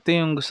Ito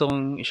yung gusto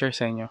kong i-share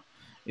sa inyo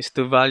is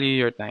to value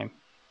your time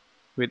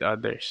with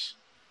others.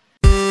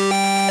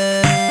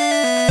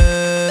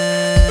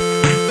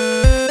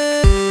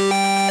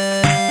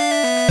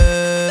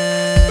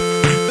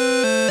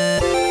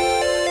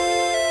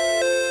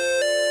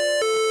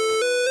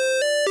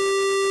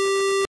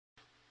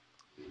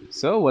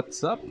 So, what's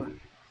up?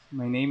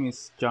 My name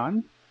is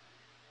John.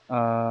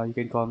 You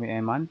can call me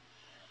Eman.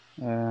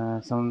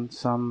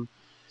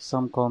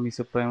 Some call me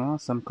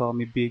Supremo, some call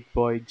me Big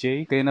Boy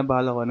J. Kayo na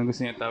bahala ko anong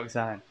gusto niyo tawag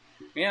sa akin.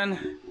 Ngayon,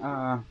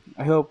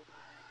 I hope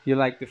you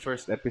like the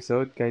first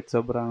episode kahit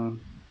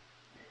sobrang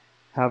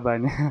haba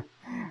niya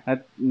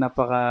at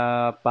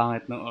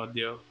napaka-pangit ng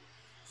audio.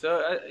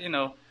 So,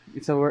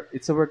 it's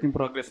a work in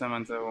progress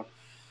naman. So,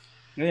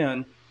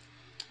 ngayon,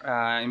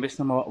 imbes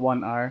na 1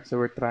 hour,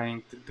 so we're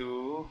trying to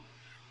do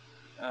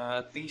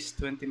at least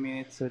 20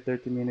 minutes or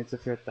 30 minutes of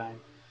your time.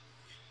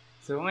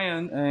 So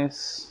ngayon is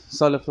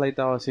solo flight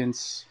ako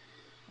since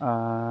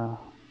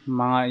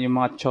yung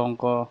mga chong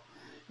ko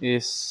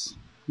is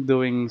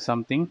doing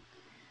something.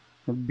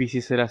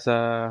 Busy sila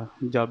sa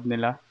job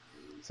nila.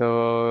 So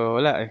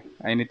wala eh.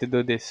 I need to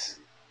do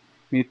this.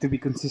 We need to be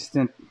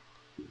consistent.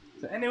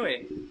 So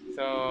anyway,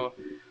 so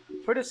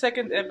for the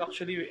second ep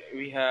actually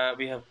we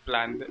have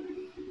planned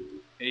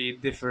a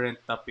different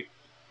topic.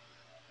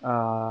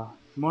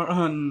 More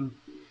on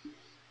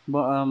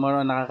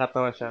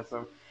nakakatawa siya.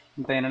 So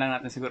hintayin na lang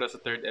natin siguro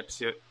sa third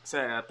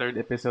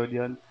episode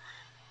 'yon.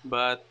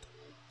 But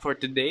for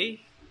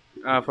today,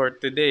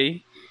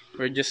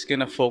 we're just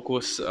gonna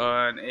focus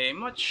on a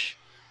much,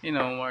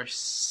 more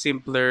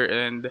simpler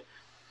and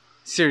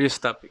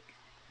serious topic.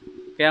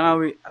 Kaya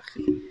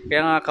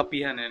nga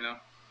kapihan,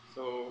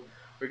 So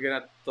we're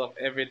gonna talk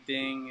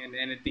everything and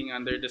anything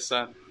under the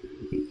sun.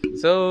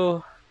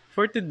 So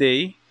for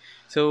today,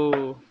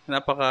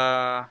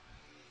 napaka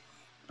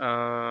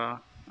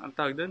ang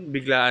tawag doon,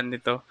 biglaan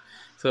nito.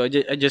 So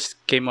I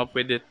just came up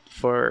with it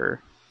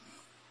for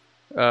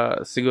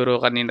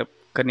siguro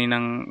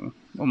kaninang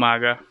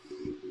umaga.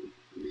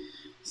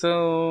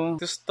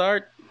 So to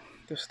start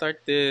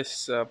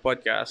this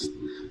podcast,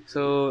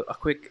 so a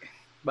quick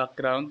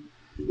background.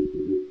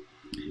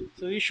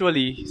 So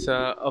usually uh,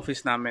 sa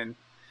office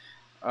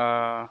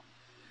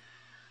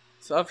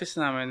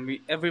namin, we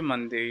every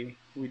Monday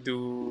we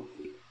do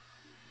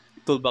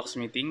toolbox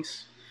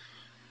meetings.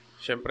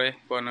 Siyempre,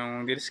 kung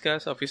anong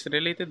discuss,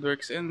 office-related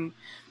works, and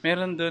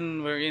meron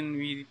dun wherein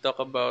we talk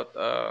about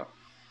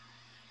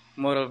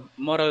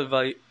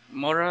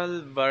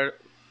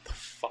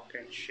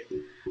fucking shit.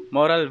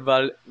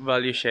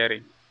 Value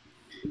sharing.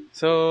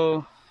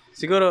 So,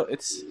 siguro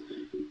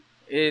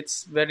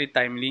it's very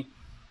timely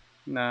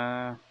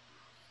na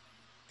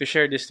to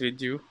share this with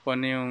you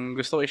kung ano yung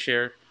gusto ko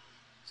i-share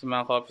sa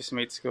mga ka-office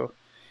mates ko.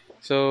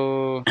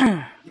 So,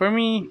 for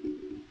me,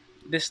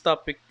 this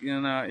topic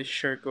na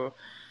i-share ko,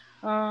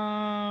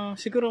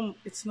 siguro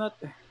it's not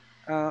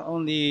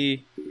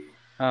only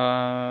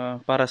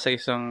para sa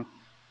isang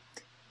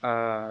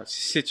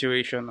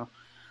situation, no?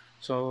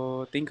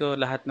 So, think ko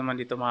lahat naman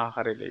dito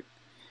makaka-relate.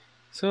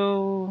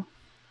 So,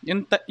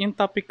 yung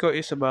topic ko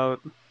is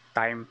about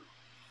time.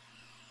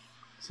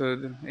 So,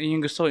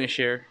 yun yung gusto ko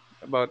i-share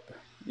about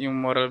yung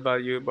moral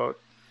value about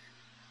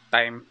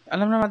time.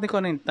 Alam naman natin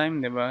kung ano yung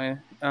time, di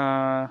ba?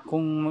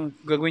 Kung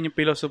gagawin yung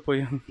pilosopo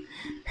yung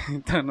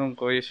tanong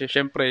ko,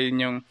 syempre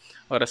yun yung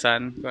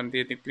orasan, kung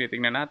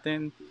tinitingnan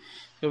natin.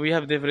 So, we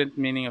have different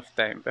meaning of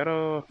time.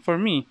 Pero, for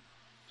me,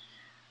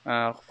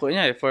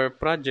 for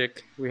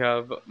project, we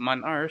have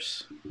man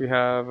hours, we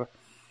have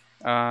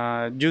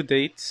due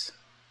dates,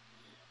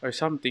 or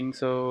something.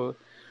 So,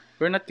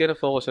 we're not gonna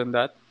focus on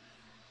that.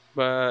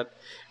 But,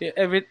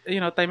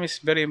 time is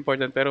very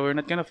important, pero we're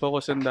not gonna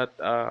focus on that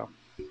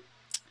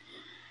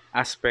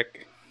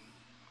aspect.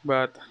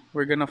 But,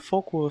 we're gonna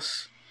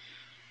focus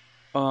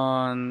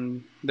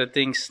on the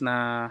things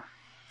na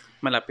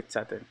malapit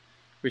sa atin,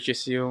 which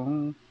is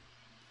yung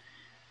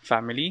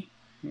family,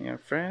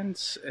 your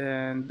friends,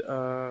 and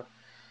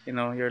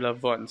your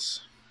loved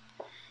ones.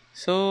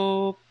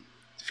 So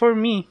for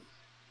me,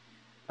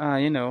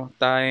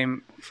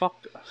 time.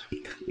 Fuck.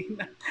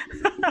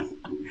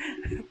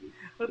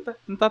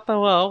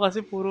 Natatawa ako kasi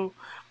puro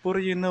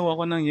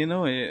ako ng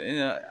eh.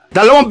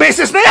 Dalawang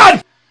beses na yan!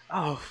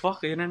 Oh,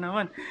 fuck, yun na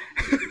naman.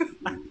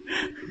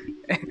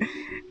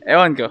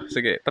 Ewan ko,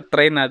 sige,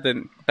 try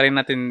natin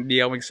di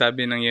ako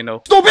magsabi ng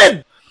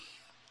Stupid!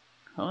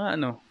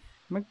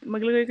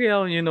 Maglagay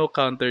kaya ako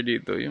counter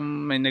dito,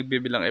 yung may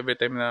nagbibilang every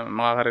time na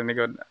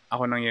makakarinig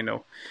ako ng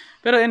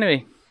Pero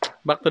anyway,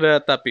 back to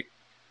the topic.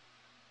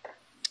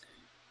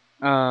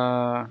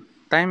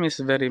 Time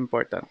is very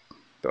important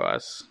to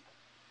us.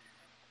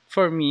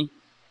 For me,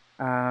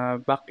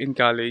 back in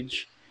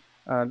college,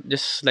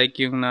 just like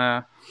yung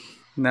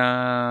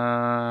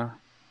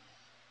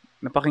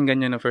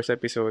napakinggan nyo ng first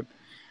episode,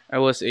 I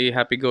was a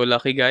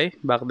happy-go-lucky guy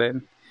back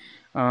then.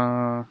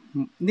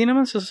 Hindi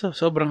naman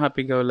sobrang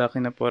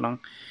happy-go-lucky na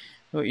parang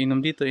inom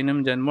dito,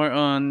 inom dyan. More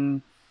on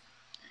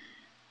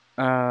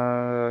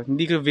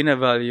hindi ko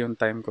binavalue yung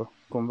time ko,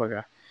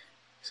 kumbaga.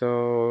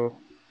 So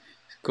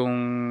kung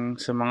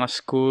sa mga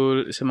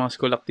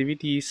school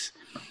activities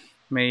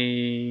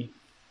may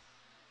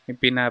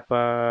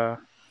pinapagawa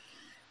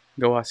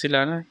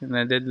sila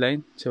na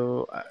deadline.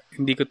 So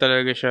hindi ko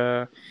talaga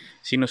siya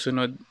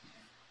sinusunod.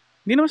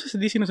 Hindi naman siya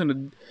di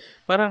sinusunod.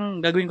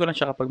 Parang gagawin ko lang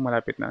siya kapag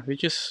malapit na.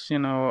 Which is,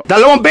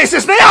 Dalawang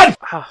beses na yan!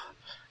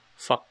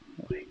 fuck.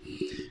 Okay.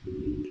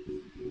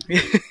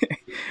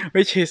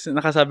 Which is,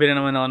 nakasabi na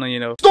naman ako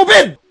ng,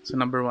 Stupid! So,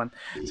 number 1.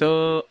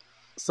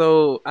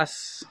 So,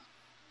 as,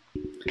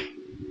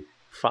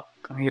 fuck.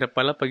 Ang hirap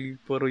pala pag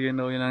puro yun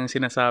ang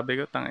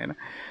sinasabi ko. Tangina.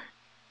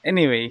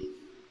 Anyway,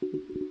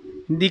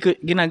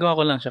 ginagawa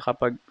ko lang siya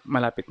kapag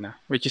malapit na.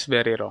 Which is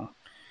very wrong.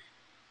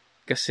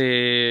 Kasi,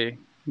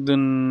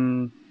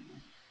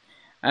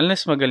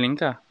 unless magaling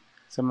ka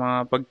sa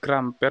mga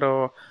pag-cram.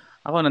 Pero,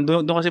 ako,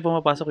 doon kasi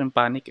pumapasok yung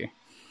panic eh.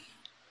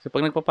 So,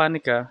 pag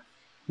nagpapanik ka,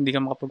 hindi ka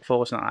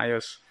makapag-focus ng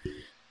ayos.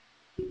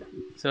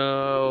 So,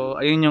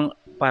 ayun yung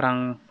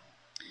parang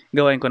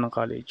gawain ko ng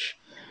college.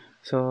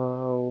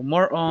 So,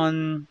 more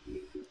on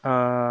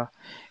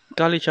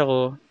college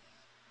ako,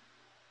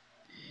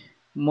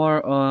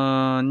 more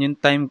on yung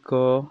time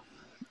ko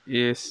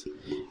is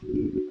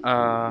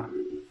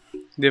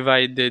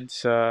divided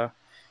sa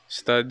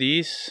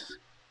studies,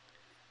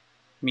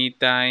 me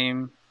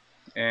time,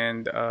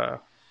 and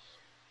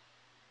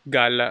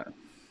gala,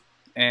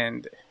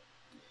 and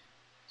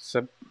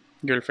sa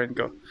girlfriend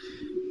ko.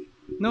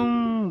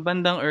 Nung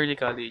bandang early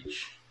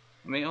college,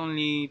 may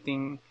only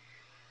thing,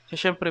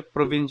 syempre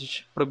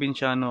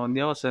probinsyano,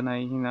 hindi ako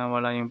sanay na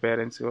wala yung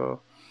parents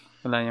ko,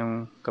 wala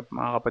yung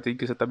mga kapatid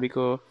ko sa tabi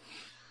ko,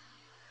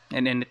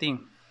 and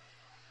anything.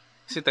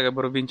 Kasi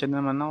taga-probinsya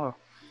naman ako.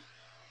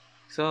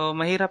 So,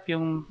 mahirap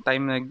yung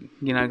time na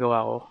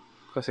ginagawa ko.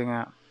 Kasi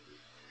nga,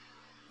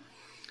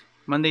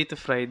 Monday to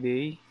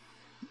Friday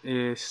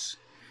is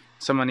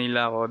sa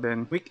Manila ako.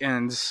 Then,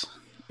 weekends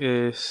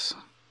is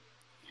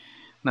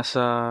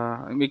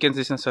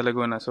nasa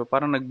Laguna. So,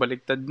 parang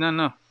nagbaliktad na,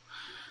 no?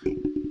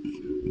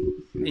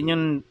 Yun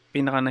yung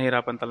pinaka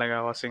nahirapan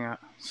talaga ako kasi nga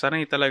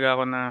sanay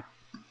ako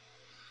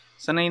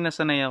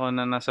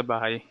na nasa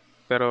bahay.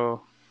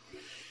 Pero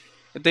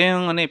ito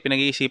yung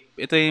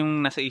ito yung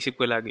nasa isip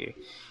ko lagi.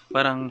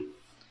 Parang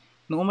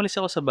nung umalis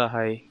ako sa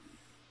bahay,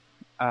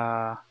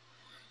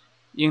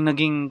 yung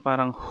naging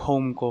parang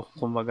home ko,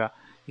 kumbaga,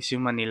 is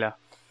yung Manila.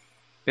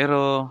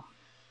 Pero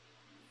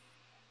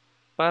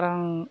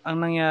parang ang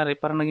nangyari,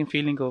 parang naging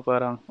feeling ko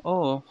parang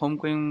home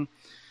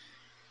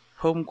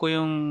ko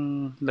yung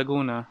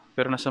Laguna,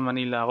 pero nasa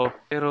Manila ako.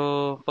 Pero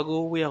pag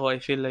uuwi ako, I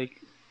feel like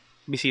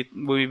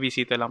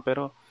bumibisita lang.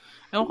 Pero,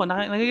 ewan ko,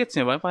 nagigets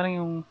niyo ba? Parang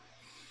yung,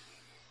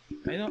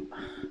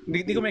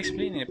 di ko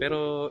ma-explain eh.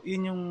 Pero,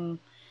 yun yung,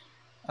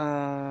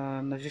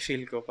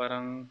 nafe-feel ko.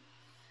 Parang,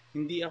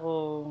 hindi ako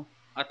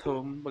at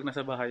home pag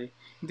nasa bahay.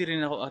 Hindi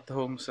rin ako at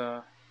home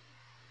sa,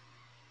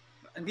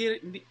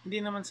 hindi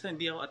naman sa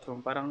hindi ako at home.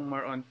 Parang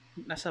more on,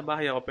 nasa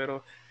bahay ako,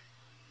 pero,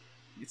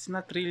 it's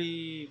not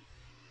really,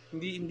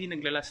 hindi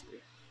naglalast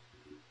eh.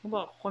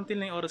 Konti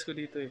lang yung oras ko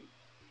dito eh.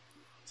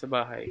 Sa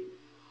bahay.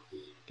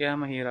 Kaya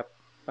mahirap.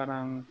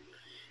 Parang,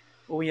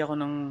 uwi ako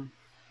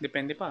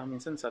depende pa.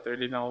 Minsan,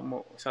 Saturday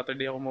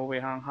ako umuwi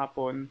hanggang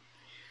hapon.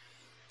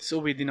 Tapos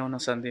uwi din ako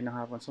ng Sunday ng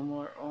hapon. So,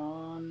 more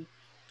on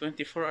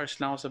 24 hours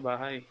lang ako sa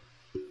bahay.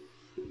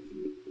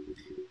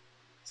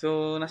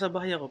 So, nasa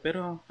bahay ako.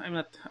 Pero, I'm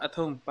not at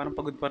home. Parang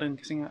pagod pa rin.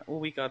 Kasi nga,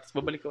 uwi ka. Tapos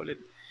babalik ka ulit.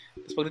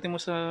 Tapos pagdating mo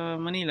sa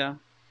Manila,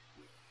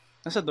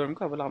 nasa dorm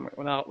ka.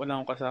 Wala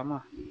akong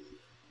kasama.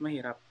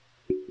 Mahirap.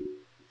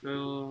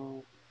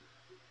 So,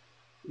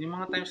 yung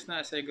mga times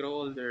na as I grow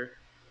older,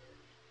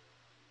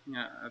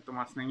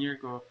 tumaas ng year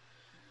ko.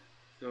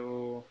 So,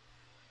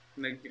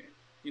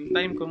 yung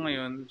time ko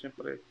ngayon,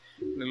 syempre,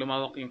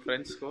 naglumawak yung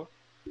friends ko.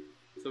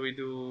 So, we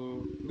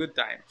do good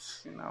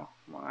times,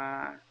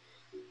 mga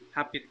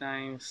happy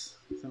times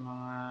sa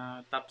mga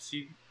top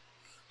seed.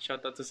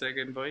 Shout out to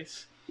Second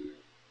Voice.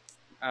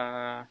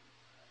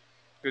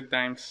 Good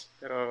times,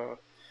 pero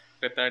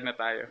retire na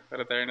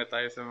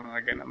tayo sa mga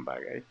ganang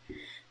bagay.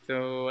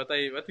 So,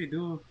 what we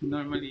do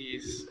normally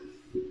is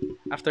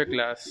after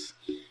class,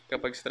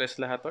 kapag stress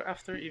lahat, or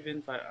after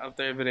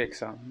every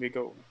exam, we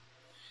go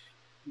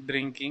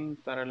drinking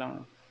para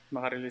lang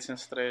makarelease ng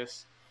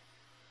stress.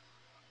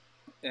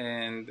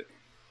 And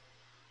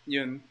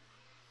yun,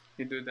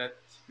 we do that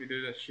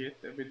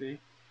shit every day.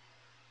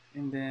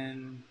 And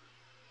then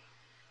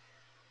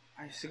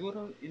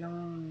siguro ilang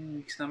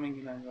weeks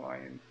namin ginagawa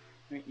yun.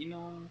 May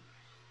inom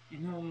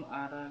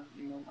aral.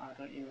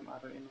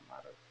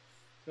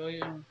 So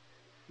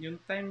yung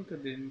time ko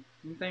din,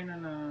 yung time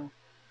na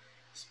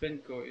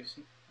spend ko is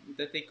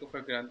take ko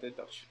for granted,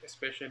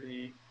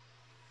 especially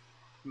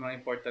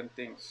mga important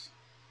things.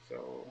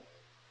 So,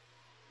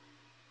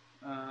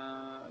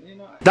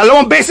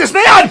 Dalawang beses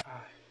na yan!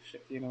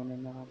 Shit,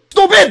 na.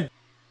 Stupid!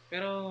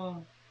 Pero,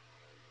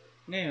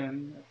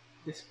 ngayon, at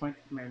this point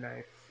of my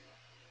life,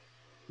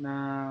 na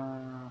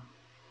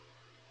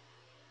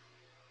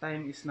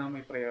time is now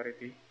my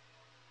priority.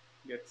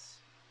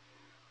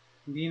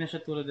 Hindi na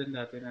siya tulad ng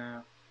dati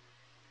na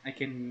I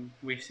can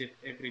waste it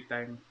every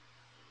time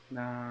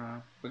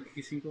na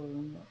pagkikising ko,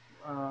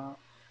 ah,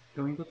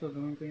 gawin ko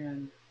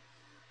yan.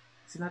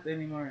 It's not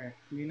anymore eh.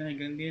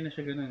 Hindi na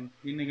siya ganun.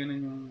 Hindi na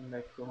ganun yung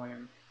life ko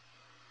ngayon.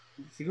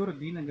 Siguro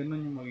di na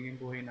ganun yung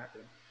magiging buhay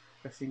natin.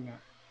 Kasi nga,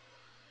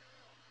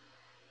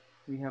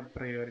 we have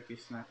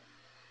priorities na.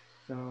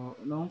 So,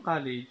 noong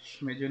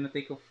college, medyo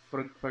na-take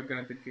for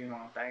granted ko yung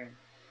mga time.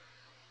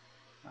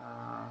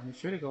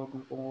 Usually,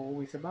 kung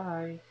uuwi sa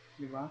bahay,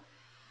 di ba?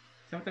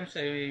 Sometimes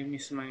I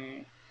miss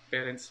my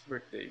parents'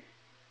 birthday.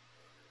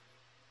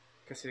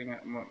 Kasi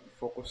nga,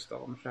 focused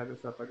ako masyado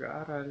sa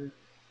pag-aaral.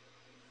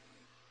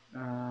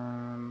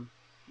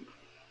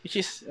 Which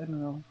is,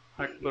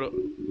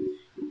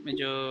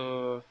 medyo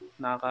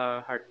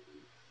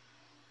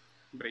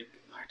nakaka-heartbreak.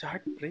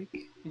 Heartbreak?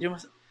 Medyo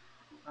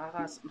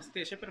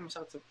syempre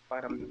masakit sa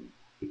pakiramdam.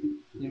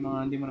 Yung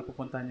mga hindi mo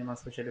napupuntahan yung mga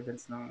special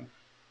events ng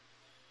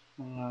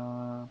mga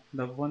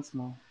loved ones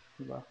mo,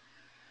 diba?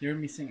 You're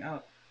missing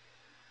out.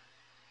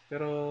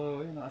 Pero,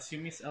 as you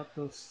miss out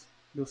those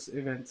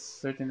events,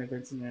 certain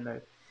events in your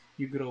life,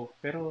 you grow.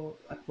 Pero,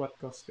 at what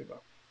cost, diba?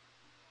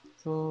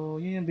 So,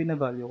 yun yung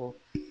binavalue ko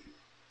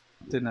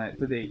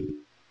today.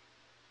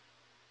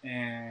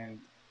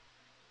 And,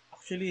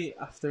 actually,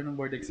 after ng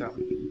board exam,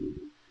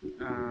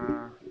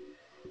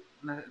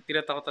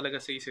 tinata ko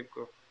talaga sa isip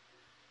ko.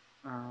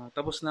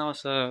 Tapos na ako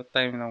sa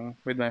time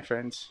with my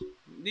friends.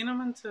 Hindi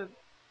naman sa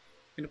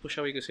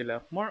pinupush away ko sila.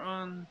 More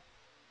on,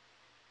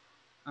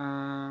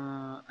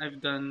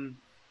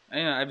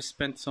 I've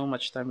spent so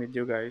much time with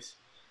you guys.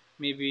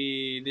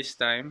 Maybe this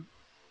time,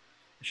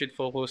 I should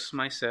focus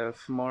more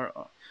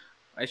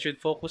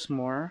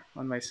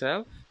on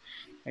myself,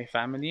 my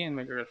family, and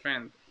my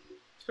girlfriend.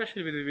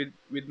 Especially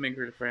with my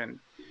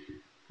girlfriend.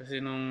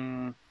 Kasi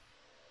nung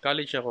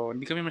college ako,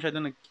 hindi kami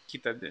masyadong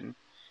nagkikita din.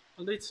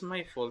 Although it's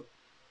my fault.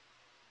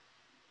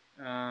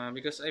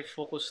 Because I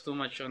focus too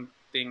much on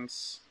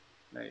things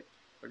like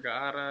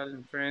pag-aaral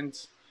and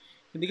friends.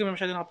 Hindi kami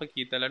masyadong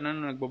nakapagkita, lalo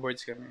na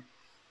nagbo-boards kami.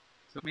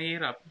 So,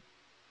 mahirap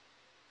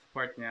sa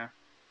part niya.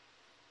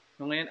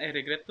 So, ngayon, I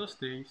regret those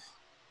days.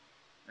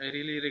 I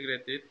really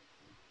regret it.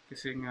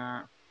 Kasi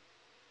nga,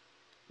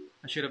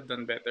 I should have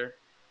done better.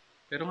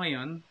 Pero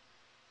ngayon,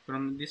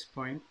 from this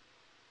point,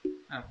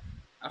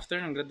 after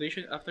ng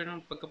graduation, after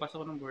ng pagkapasok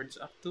ko ng boards,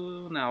 up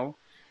to now,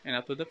 and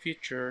up to the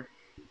future,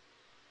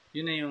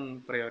 yun na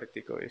yung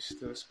priority ko, is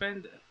to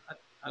spend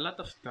a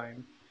lot of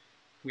time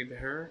with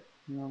her,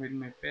 with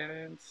my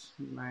parents,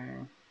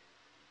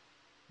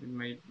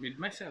 with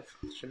myself,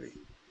 actually.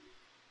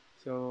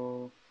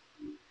 So,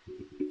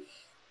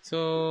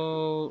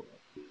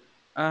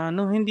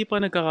 nung hindi pa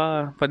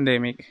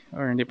nagkaka-pandemic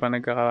or hindi pa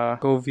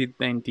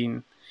nagkaka-COVID-19,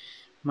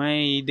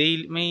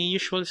 my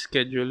usual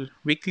schedule,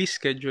 weekly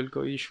schedule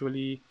ko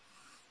usually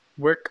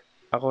work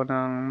ako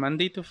ng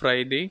Monday to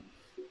Friday.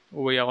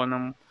 Uwi ako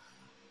ng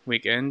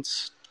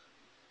weekends.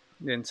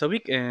 Then sa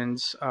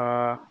weekends,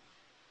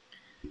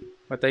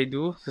 what I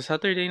do, sa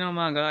Saturday ng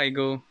umaga, I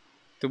go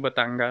to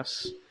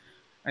Batangas.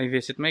 I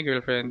visit my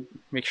girlfriend,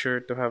 make sure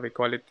to have a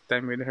quality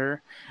time with her.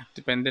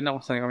 Depende na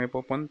kung saan kami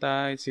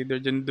pupunta. It's either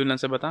dun lang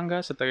sa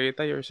Batangas, sa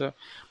Tagaytay, or sa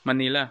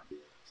Manila.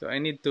 So, I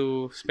need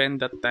to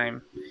spend that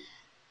time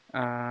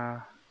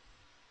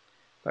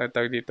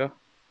tawag dito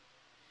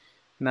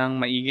nang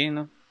maigi,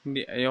 no?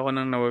 Hindi, ayoko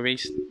nang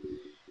nawa-waste.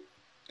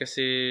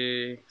 Kasi,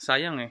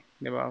 sayang eh.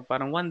 Di ba?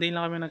 Parang one day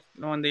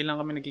lang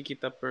kami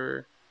nagkikita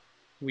per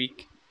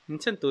week.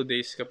 Minsan 2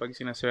 days kapag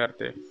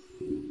sinaswerte.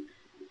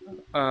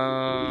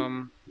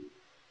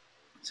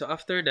 So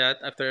after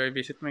that, after I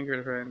visit my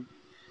girlfriend,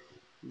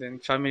 then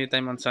family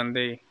time on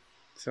Sunday.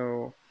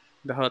 So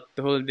the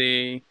whole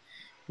day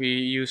we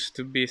used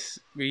to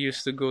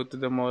go to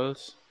the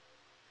malls,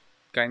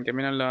 kain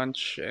kami ng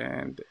lunch,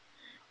 and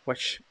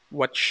watch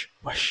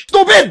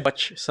Stupid!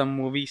 watch some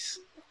movies.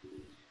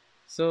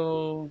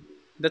 So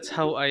that's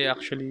how I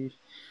actually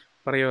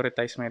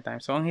prioritize my time.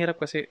 So ang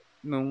hirap kasi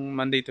nung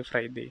Monday to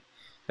Friday.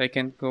 So I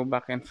can't go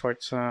back and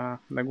forth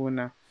sa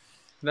Laguna.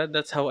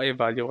 That's how I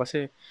value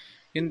kasi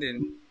yun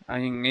din.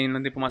 Ngayon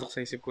lang din pumasok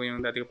sa isip ko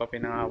yung dati ko pa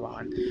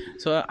pinangahawakan.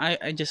 So,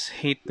 I just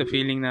hate the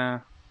feeling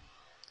na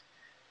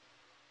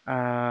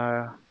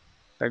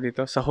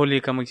dito, sa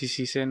huli ka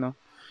magsisisi, no?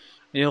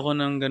 Ayoko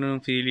nang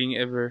ganun feeling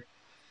ever.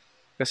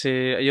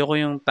 Kasi ayoko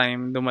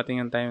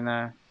dumating yung time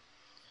na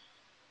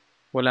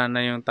wala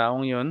na yung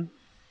taong yun.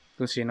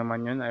 Kung sino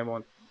man yun, I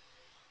won't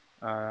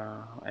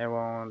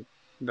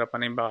drop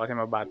na yung baka kasi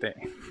mabate.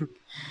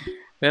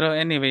 Pero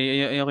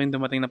anyway, ayoko yung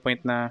dumating na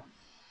point na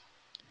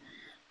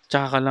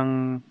tsaka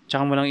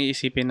mo lang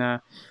iisipin na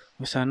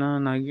sana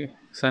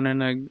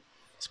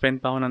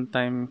nag-spend pa ako ng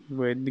time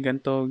with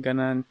ganito,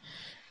 ganan,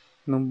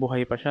 nung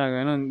buhay pa siya,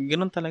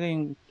 ganun talaga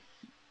yung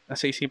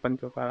nasa isipan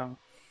ko. Parang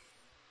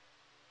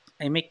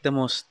I make the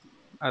most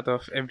out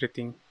of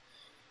everything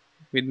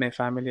with my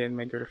family and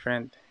my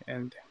girlfriend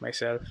and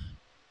myself.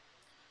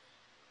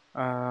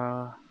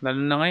 Lalo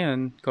na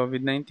ngayon,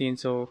 COVID-19,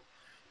 so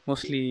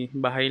mostly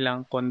bahay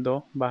lang,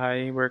 condo,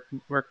 bahay, work,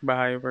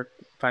 bahay, work,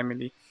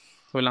 family.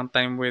 Walang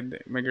time with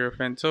my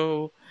girlfriend.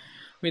 So,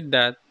 with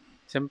that,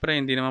 siyempre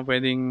hindi naman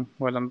pwedeng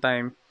walang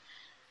time.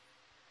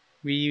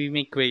 We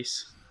make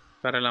ways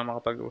para lang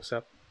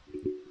makapag-usap.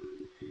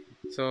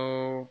 So,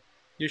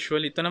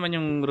 usually, ito naman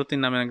yung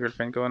routine namin ng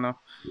girlfriend ko, no?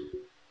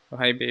 So,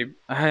 hi, babe.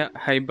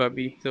 Hi,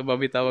 Bobby. So,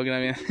 Bobby tawag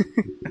namin.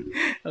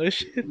 Oh,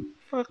 shit.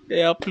 Fuck,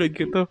 i-upload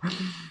ko to.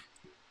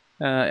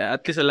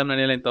 At least alam na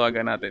nila yung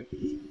tawagan natin.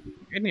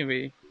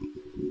 Anyway,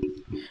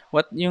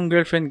 what yung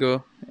girlfriend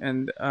ko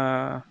and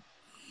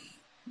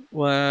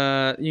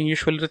yung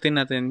usual routine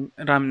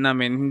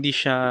namin, hindi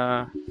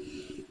siya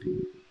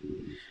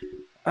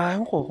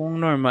ewan ko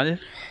kung normal.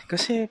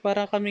 Kasi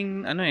para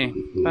kaming,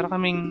 para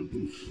kaming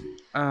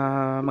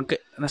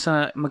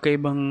nasa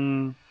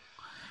magkaibang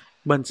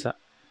bansa,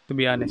 to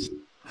be honest.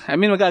 I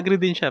mean,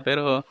 mag-agree din siya,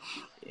 pero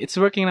it's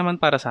working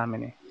naman para sa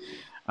amin eh.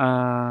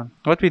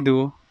 What we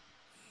do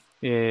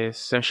is,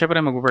 syempre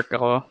mag-work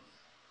ako.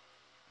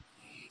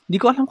 Hindi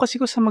ko alam kasi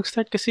kung saan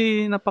mag-start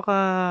kasi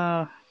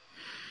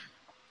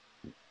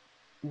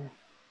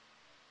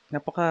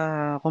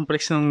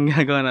napaka-complex ng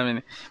ginagawa namin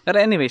eh. Pero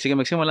anyway, sige,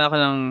 magsimula ako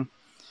ng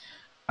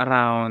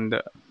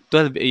around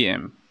 12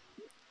 a.m.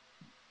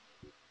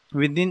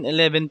 Within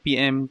 11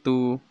 p.m.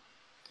 to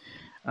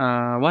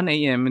 1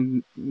 a.m.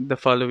 the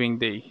following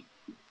day.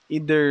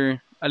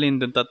 Either,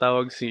 alin doon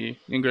tatawag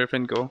yung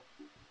girlfriend ko.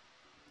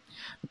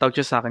 Tatawag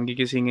siya sa akin,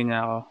 gigisingin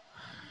niya ako.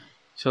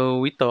 So,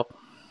 we talk.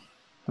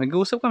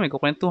 Nag-uusap kami,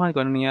 kukwentuhan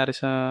ko ano nangyari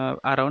sa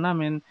araw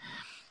namin.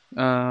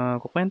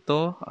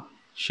 Kukwento,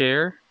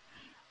 share.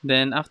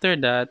 Then, after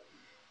that,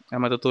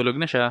 matutulog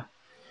na siya.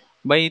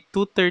 By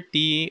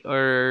 2:30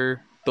 or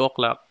 2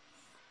 o'clock,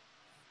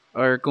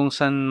 or kung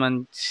saan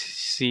man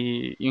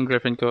yung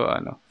girlfriend ko,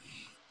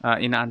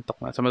 inaantok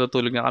na. So,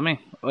 matutulog na kami.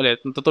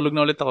 Matutulog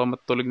na ulit ako,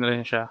 matutulog na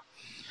rin siya.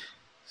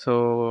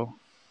 So,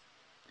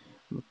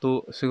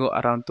 siguro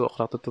around 2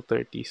 o'clock to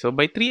 2:30. So,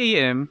 by 3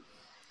 a.m.,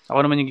 ako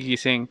naman yung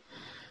gigising.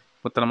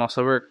 Punta naman ako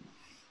sa work.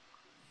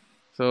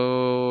 So,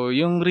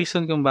 yung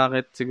reason kung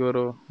bakit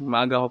siguro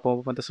maaga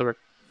ako pupunta sa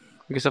work,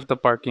 because of the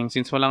parking.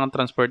 Since wala kang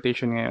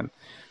transportation ngayon.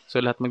 So,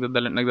 lahat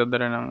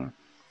nagdadala ng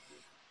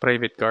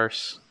private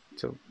cars.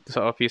 So,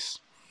 sa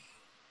office.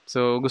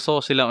 So, gusto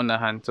ko sila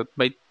unahan. So,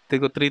 by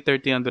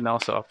 3:30 andun ako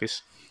sa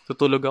office.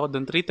 Tutulog ako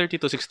doon.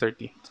 3:30 to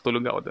 6:30.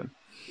 Tutulog ako doon.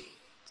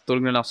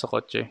 Tutulog na lang ako sa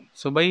kotse.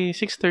 So, by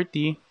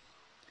 6:30,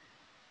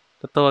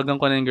 tatawagan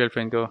ko na yung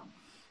girlfriend ko.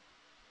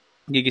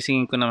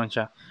 Gigisingin ko naman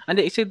siya.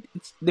 Hindi,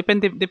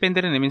 depende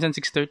rin eh. Minsan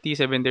 6:30,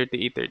 7:30,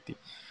 8:30.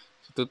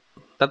 So,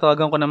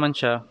 tatawagan ko naman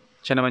siya.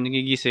 Siya naman yung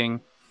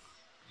gigising.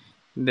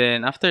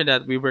 Then, after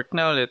that, we work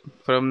na ulit.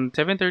 From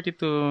 7:30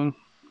 to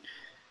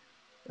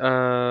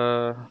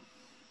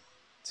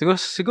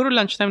siguro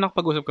lunchtime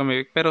nakapag-usap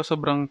kami. Pero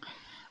sobrang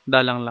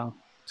dalang lang.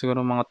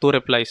 Siguro mga 2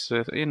 replies.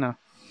 So, yun na.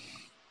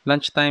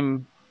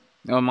 Lunchtime,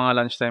 mga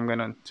lunchtime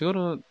ganun.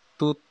 Siguro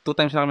 2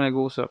 times na kami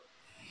nag-uusap.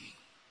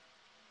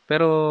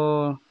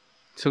 Pero,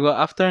 siguro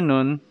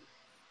afternoon,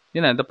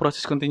 yun na, the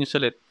process continues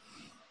ulit.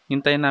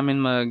 Hintayin namin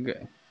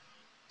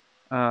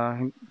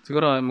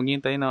siguro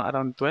maghintay na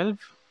around 12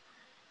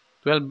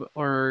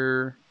 or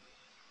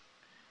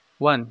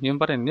 1. Yun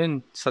pa rin.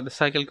 Yun, the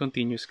cycle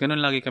continues.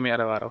 Ganun lagi kami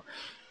araw-araw.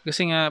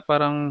 Kasi nga,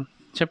 parang,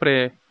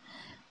 syempre,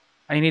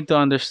 I need to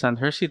understand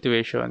her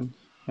situation.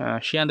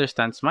 She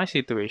understands my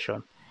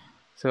situation.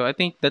 So, I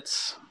think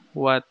that's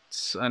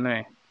what's,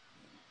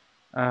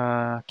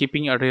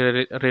 keeping a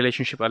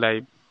relationship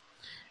alive.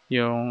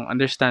 Yung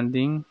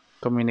understanding,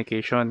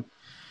 communication.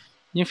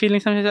 Yung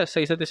feelings namin sa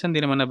isa't isa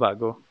hindi naman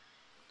nabago.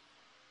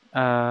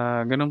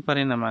 Ganun pa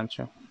rin naman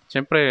siya.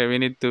 Siyempre,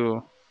 we need to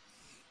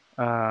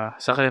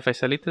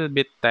sacrifice a little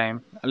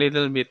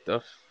bit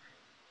of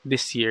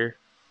this year.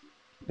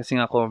 Kasi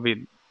nga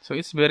COVID. So,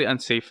 it's very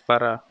unsafe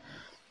para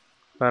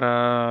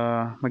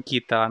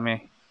magkita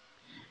kami.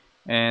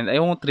 And I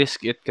won't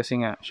risk it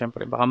kasi nga,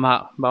 syempre, baka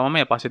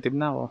mamaya positive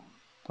na ako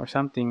or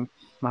something.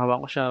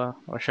 Mahawa ko siya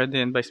or siya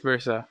din, vice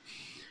versa.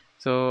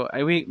 So,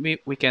 we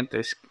can't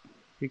risk.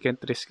 We can't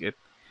risk it.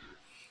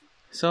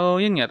 So,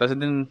 yun nga. Tapos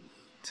din,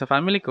 sa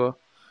family ko,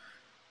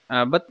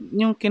 but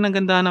yung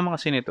kinagandahan naman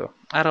kasi nito,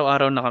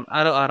 araw-araw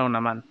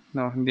naman.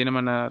 No, hindi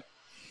naman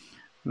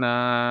na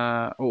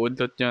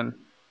uudlot yun.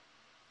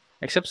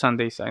 Except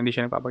Sundays. Hindi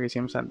siya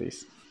nagpapagising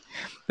Sundays.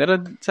 Pero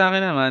sa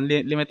akin naman,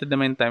 limited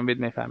naman time with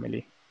my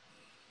family.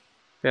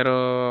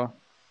 Pero,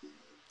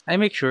 I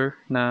make sure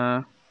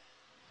na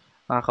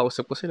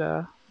nakakausap ko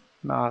sila,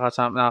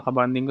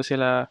 nakakabanding ko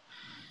sila.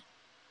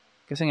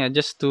 Kasi nga,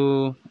 just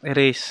to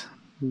erase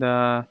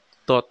the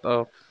thought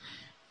of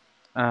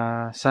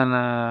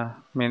sana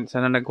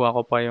nagawa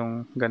ko pa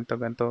yung ganto,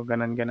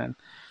 ganan.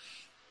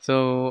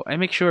 So, I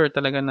make sure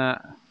talaga na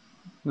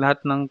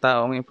lahat ng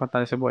taong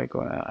importante sa buhay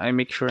ko, I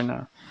make sure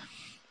na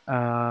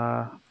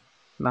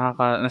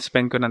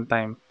na-spend ko ng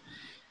time.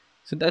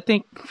 So, I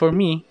think, for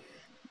me,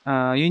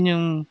 yun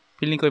yung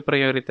feeling ko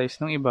i-prioritize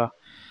ng iba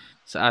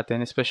sa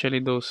atin, especially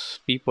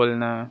those people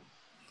na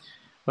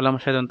wala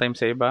masyadong time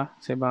sa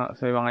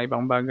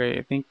ibang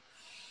bagay. I think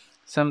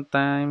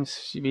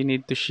sometimes we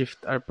need to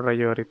shift our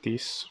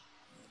priorities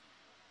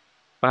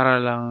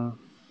para lang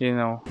you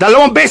know,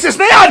 2 beses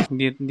na yan!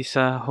 hindi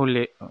sa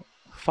huli,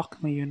 fuck,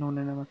 may na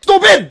naman.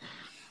 Stupid!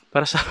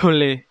 Para sa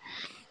huli,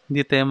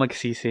 hindi tayo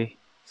magsisi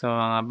sa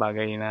mga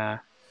bagay na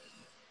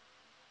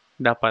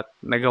dapat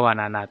nagawa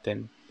na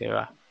natin, di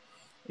ba?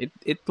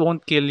 It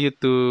won't kill you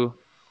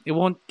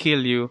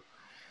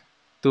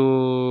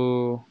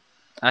to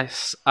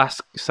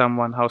ask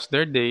someone how's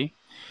their day,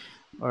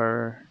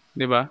 or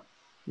di ba?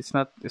 It's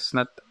not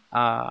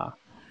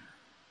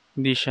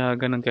hindi siya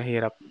ganun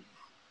kahirap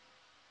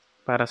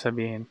para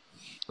sabihin.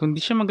 Kung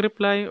di siya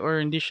mag-reply or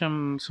hindi siya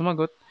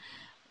sumagot,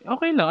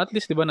 okay lang, at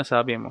least di ba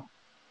nasabi mo.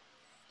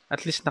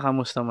 At least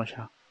nakamusta mo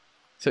siya.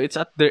 So it's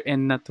at their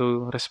end na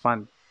to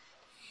respond.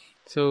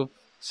 So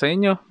sa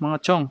inyo, mga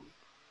chong,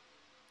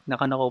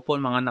 nakanakaupo,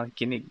 mga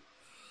nakikinig,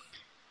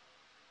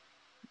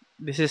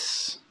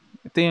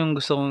 ito yung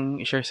gusto kong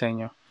i-share sa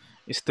inyo,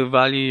 is to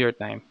value your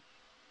time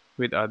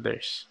with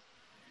others.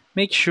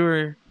 Make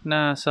sure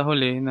na sa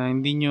huli na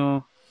hindi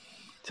nyo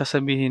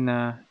sasabihin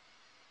na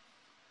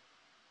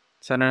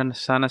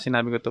sana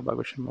sinabi ko to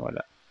bago siya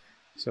mawala.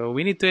 So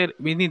we need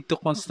to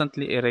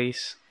constantly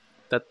erase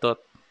the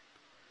thought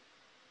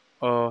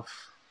of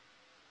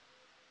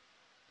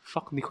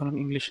di ko alam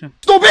English na.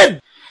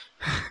 Stupid!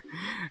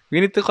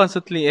 We need to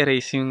constantly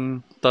erase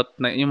yung thought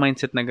na, yung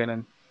mindset na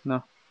ganun,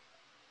 no?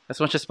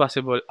 As much as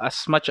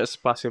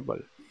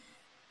possible.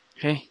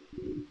 Okay?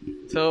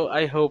 So,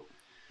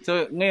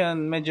 ngayon,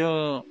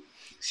 medyo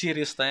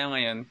serious tayo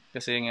ngayon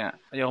kasi nga,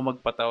 ayoko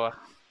magpatawa.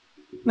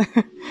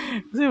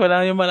 Kasi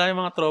wala yung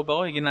mga tropa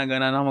ko,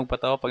 ginagana na ako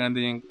magpatawa pag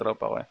nandun yung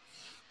tropa ko.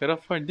 Pero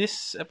for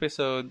this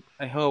episode,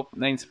 I hope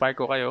na-inspire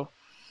ko kayo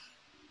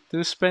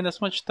to spend as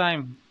much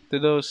time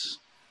to those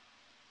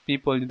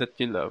people that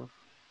you love.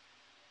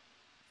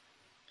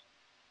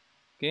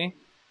 Okay?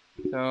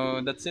 So,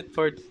 that's it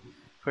for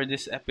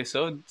this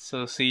episode.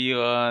 So, see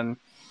you on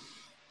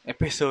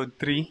episode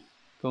 3.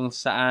 Kung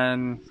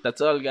saan, that's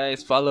all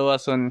guys. Follow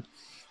us on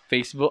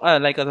Facebook.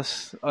 Like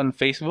us on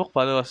Facebook.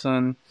 Follow us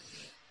on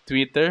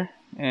Twitter.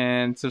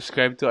 And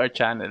subscribe to our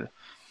channel.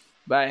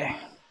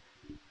 Bye.